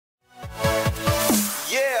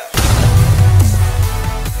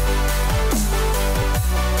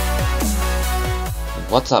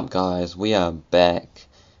What's up guys, we are back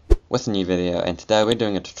with a new video, and today we're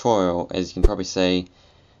doing a tutorial. As you can probably see,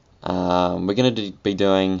 we're going to be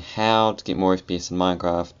doing how to get more FPS in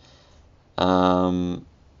Minecraft.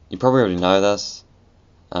 You probably already know this,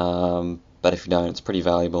 but if you don't, it's pretty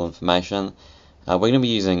valuable information. We're going to be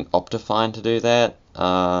using Optifine to do that.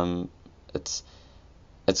 It's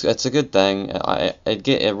a good thing.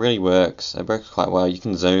 It really works. It works quite well. You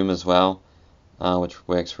can zoom as well, which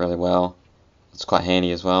works really well. It's quite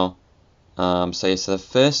handy as well. So the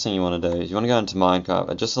first thing you want to do is you want to go into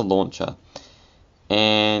Minecraft, just a launcher,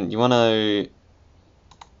 and you want to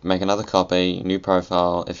make another copy, new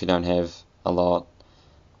profile if you don't have a lot.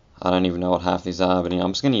 I don't even know what half these are, but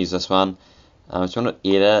I'm just going to use this one. So you want to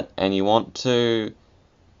edit, and you want to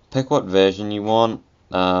pick what version you want.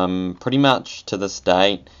 Pretty much to this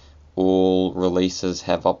date, all releases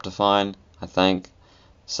have Optifine, I think.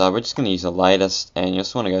 So we're just going to use the latest, and you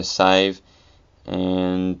just want to go save.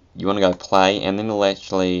 And you want to go play, and then it'll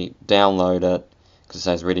actually download it because it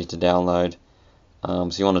says ready to download. So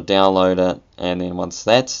you want to download it, and then once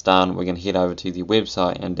that's done, we're going to head over to the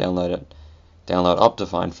website and download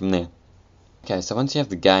Optifine from there. Okay, so once you have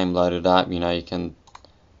the game loaded up,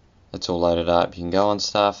 it's all loaded up, you can go on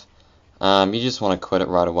stuff. You just want to quit it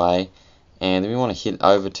right away, and then we want to head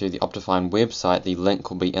over to the Optifine website. The link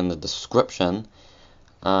will be in the description.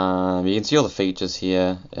 You can see all the features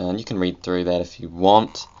here, and you can read through that if you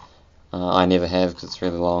want. I never have because it's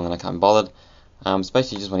really long and I can't be bothered. So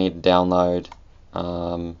basically you just want to hit download,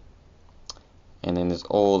 and then there's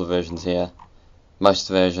all the versions here, most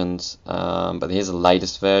versions, but here's the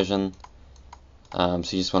latest version. So you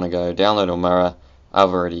just want to go download or mirror.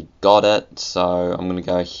 I've already got it, so I'm going to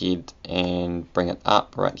go ahead and bring it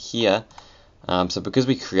up right here. So because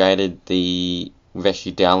we created we've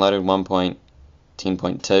actually downloaded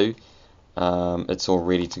 1.10.2, it's all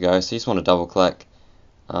ready to go. So you just want to double click,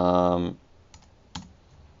 or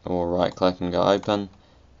right click and go open,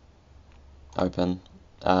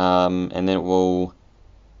 and then it will,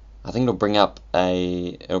 I think it'll bring up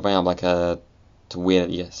like a to where,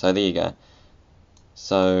 yeah, so there you go.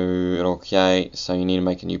 So it'll create, so you need to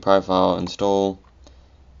make a new profile, install.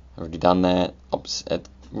 I've already done that. It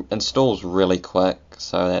installs really quick,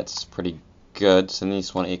 so that's pretty good. So then you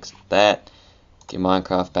just want to exit that, get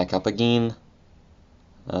Minecraft back up again,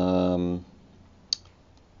 and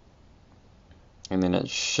then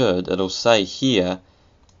it'll say here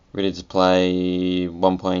ready to play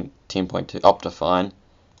 1.10.2 Optifine.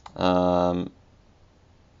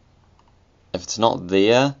 If it's not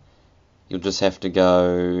there, you'll just have to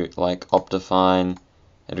go like Optifine,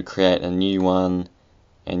 it'll create a new one,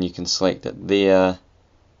 and you can select it there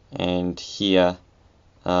and here.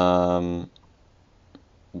 But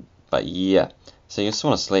yeah, so you just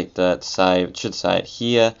want to select it, save. It should say it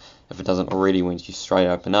here. If it doesn't already, once you straight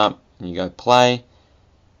open up and you go play.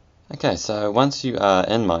 Okay, so once you are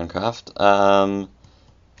in Minecraft,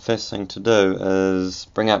 first thing to do is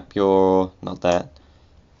bring up your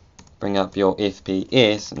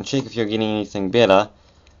FPS and check if you're getting anything better.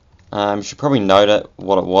 You should probably note it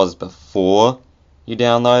what it was before you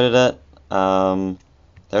downloaded it. That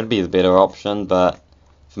would be the better option, but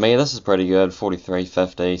for me this is pretty good, 43,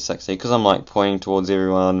 50, 60, because I'm like pointing towards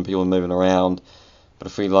everyone, people are moving around. But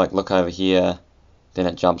if we like look over here, then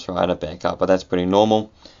it jumps right back up, but that's pretty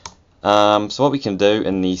normal. So what we can do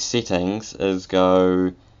in the settings is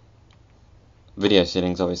go video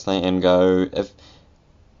settings, obviously, and go,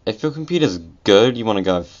 if your computer's good, you want to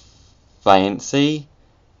go fancy,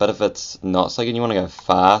 but if it's not so good, you want to go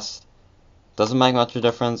fast. Doesn't make much of a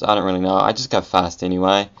difference, I don't really know, I just go fast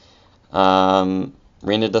anyway.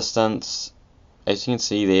 Render distance, as you can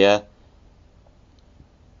see there,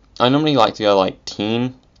 I normally like to go like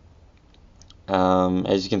 10.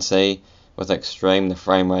 As you can see with extreme, the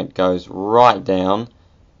frame rate goes right down,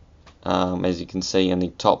 as you can see in the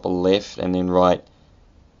top left, and then right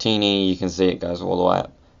teeny, you can see it goes all the way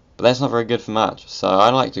up. But that's not very good for much, so I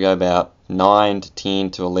like to go about 9 to 10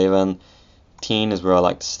 to 11. 10 is where I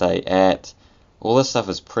like to stay at. All this stuff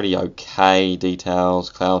is pretty okay. Details,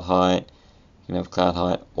 cloud height, you can have cloud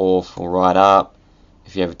height off or right up.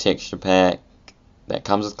 If you have a texture pack that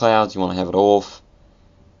comes with clouds, you want to have it off.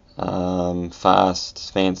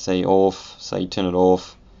 Fast, fancy, off, so you turn it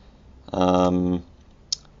off.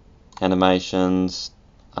 Animations,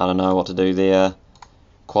 I don't know what to do there.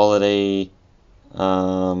 Quality,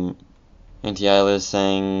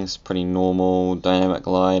 anti-aliasing, pretty normal. Dynamic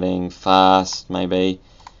lighting, fast maybe.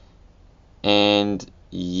 And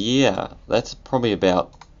yeah, that's probably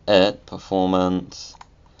about it. Performance,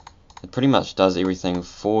 it pretty much does everything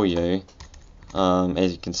for you.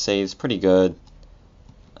 As you can see, it's pretty good.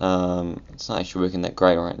 It's not actually working that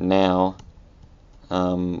great right now,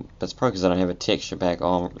 but it's probably because I don't have a texture pack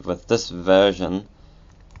on with this version.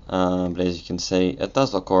 But as you can see, it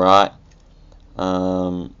does look alright.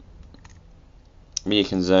 You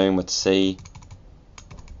can zoom with C.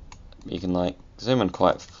 You can like zoom in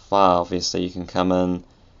quite far. Obviously, you can come in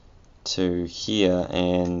to here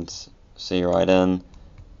and see right in.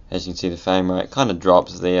 As you can see, the frame rate kind of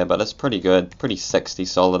drops there, but it's pretty good, pretty 60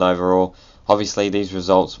 solid overall. Obviously, these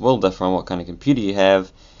results will differ on what kind of computer you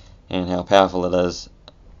have and how powerful it is.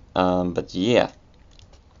 But yeah.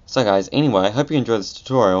 So guys, anyway, I hope you enjoyed this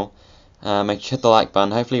tutorial. Make sure you hit the like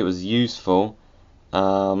button. Hopefully it was useful.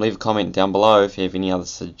 Leave a comment down below if you have any other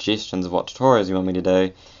suggestions of what tutorials you want me to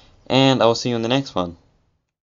do. And I will see you in the next one.